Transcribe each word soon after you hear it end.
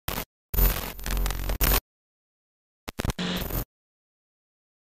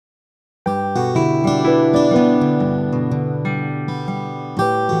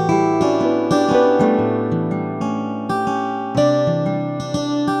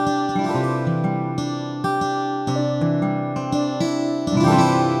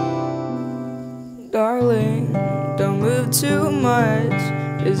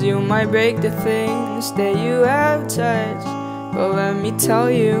might break the things that you have touched, but let me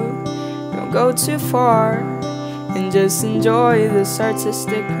tell you, don't go too far, and just enjoy this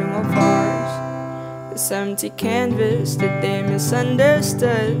artistic film of ours. This empty canvas that they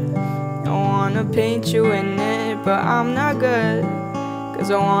misunderstood. I wanna paint you in it, but I'm not good, 'cause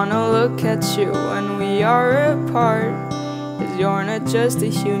I wanna look at you when we are apart. 'Cause you're not just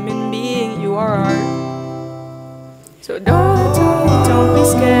a human being, you are art. So don't be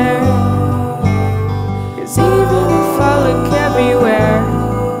scared, 'cause even if I look everywhere,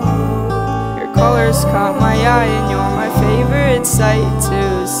 your colors caught my eye and you're my favorite sight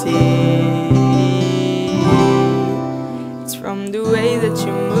to see. It's from the way that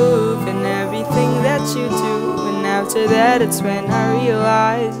you move and everything that you do, and after that it's when I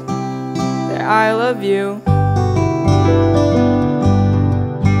realize that I love you.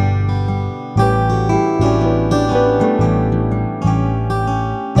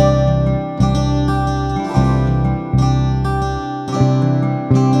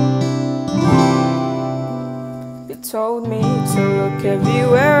 Told me to look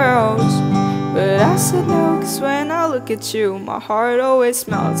everywhere else, but I said no, 'cause when I look at you my heart always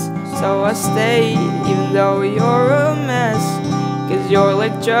melts. So I stayed even though you're a mess, 'cause you're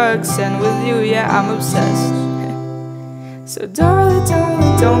like drugs and with you, yeah, I'm obsessed. So darling,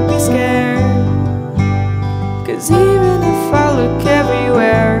 don't be scared, 'cause even if I look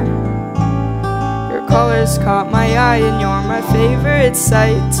everywhere, your colors caught my eye and you're my favorite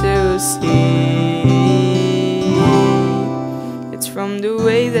sight to see. It's from the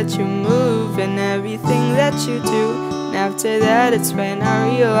way that you move and everything that you do, and after that it's when I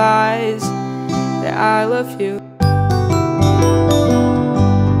realize that I love you.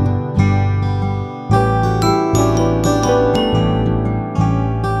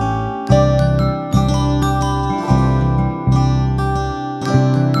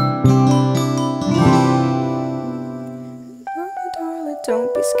 Darling,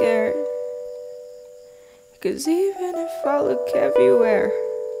 don't be scared, 'cause even if I look everywhere,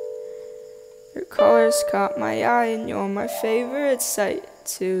 your colors caught my eye and you're my favorite sight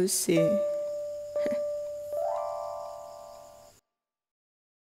to see.